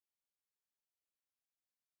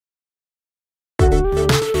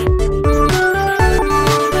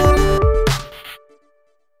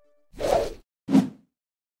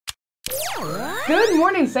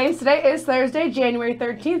Saints. Today is Thursday, January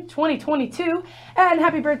 13th, 2022. And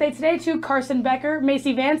happy birthday today to Carson Becker,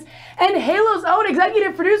 Macy Vance, and Halo's own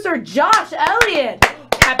executive producer, Josh Elliott.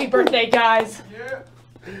 Happy birthday, guys. Yeah.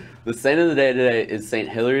 The saint of the day today is Saint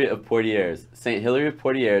Hilary of Poitiers. Saint Hilary of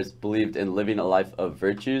Poitiers believed in living a life of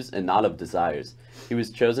virtues and not of desires. He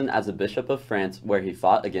was chosen as a bishop of France, where he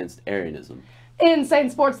fought against Arianism. In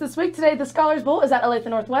Saint Sports this week, today the Scholars Bowl is at Olathe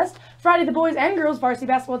Northwest. Friday, the boys and girls varsity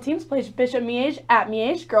basketball teams play Bishop Miege at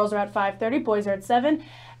Miege. Girls are at 5:30, boys are at 7.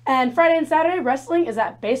 And Friday and Saturday, wrestling is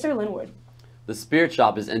at Baser Linwood. The Spirit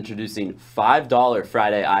Shop is introducing $5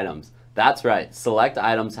 Friday items. That's right, select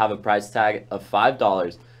items have a price tag of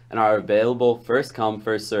 $5 and are available first come,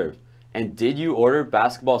 first served. And did you order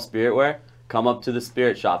basketball spirit wear? Come up to the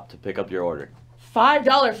Spirit Shop to pick up your order.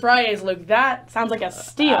 $5 Fridays, Luke. That sounds like a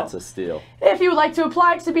steal. That's a steal. If you would like to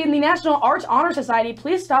apply to be in the National Arts Honor Society,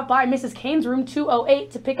 please stop by Mrs. Kane's room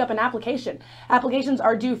 208 to pick up an application. Applications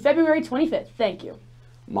are due February 25th. Thank you.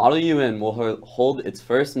 Model UN will hold its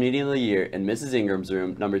first meeting of the year in Mrs. Ingram's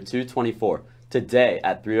room, number 224, today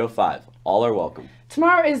at 3:05. All are welcome.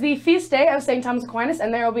 Tomorrow is the feast day of St. Thomas Aquinas,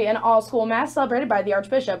 and there will be an all-school mass celebrated by the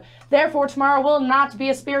Archbishop. Therefore, tomorrow will not be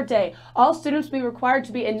a spirit day. All students will be required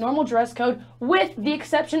to be in normal dress code, with the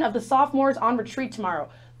exception of the sophomores on retreat tomorrow.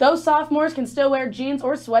 Those sophomores can still wear jeans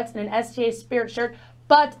or sweats and an STA spirit shirt,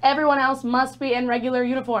 but everyone else must be in regular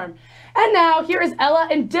uniform. And now, here is Ella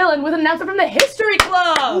and Dylan with an announcement from the History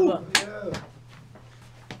Club. Ooh, yeah.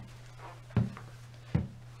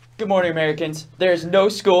 Good morning, Americans. There is no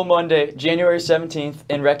school Monday, January 17th,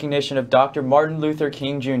 in recognition of Dr. Martin Luther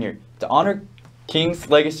King Jr. To honor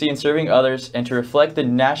King's legacy in serving others and to reflect the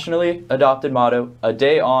nationally adopted motto, a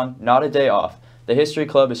day on, not a day off, the History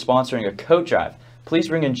Club is sponsoring a coat drive. Please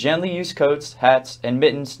bring in gently used coats, hats, and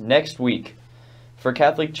mittens next week for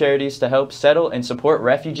Catholic Charities to help settle and support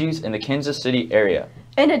refugees in the Kansas City area.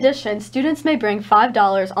 In addition, students may bring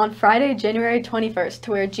 $5 on Friday, January 21st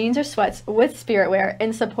to wear jeans or sweats with spirit wear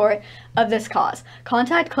in support of this cause.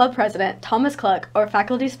 Contact Club President Thomas Cluck or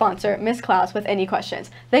faculty sponsor Ms. Klaus with any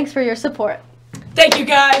questions. Thanks for your support. Thank you,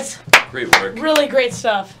 guys. Great work. Really great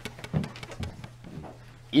stuff.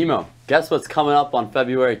 Emo, guess what's coming up on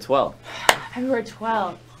February 12th? February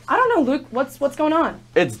 12th. I don't know, Luke. What's going on?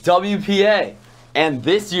 It's WPA, and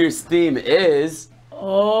this year's theme is...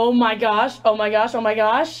 Oh my gosh, oh my gosh, oh my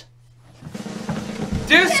gosh.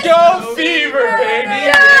 Disco Fever, baby!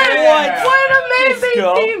 Yes! What an amazing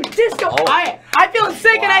Disco. theme! Disco. Oh. I'm feeling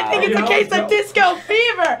sick, and I think it's a case of disco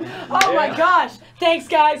fever. Oh my gosh. Thanks,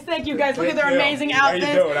 guys. Thank you, guys. Look at their amazing outfits.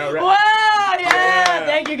 How you doing? All right. Wow, yeah. Yeah.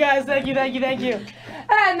 Thank you, guys. Thank you.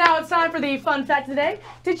 And now it's time for the fun fact of the day.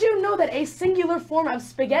 Did you know that a singular form of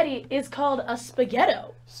spaghetti is called a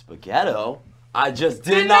spaghetto? Spaghetto? I just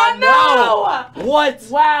did not know! What?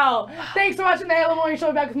 Wow. Thanks for watching the Halo Morning Show.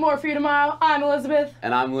 We'll be back with more for you tomorrow. I'm Elizabeth.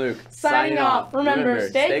 And I'm Luke. Signing off. Remember,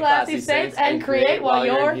 stay classy, saints, and create while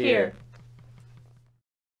you're here.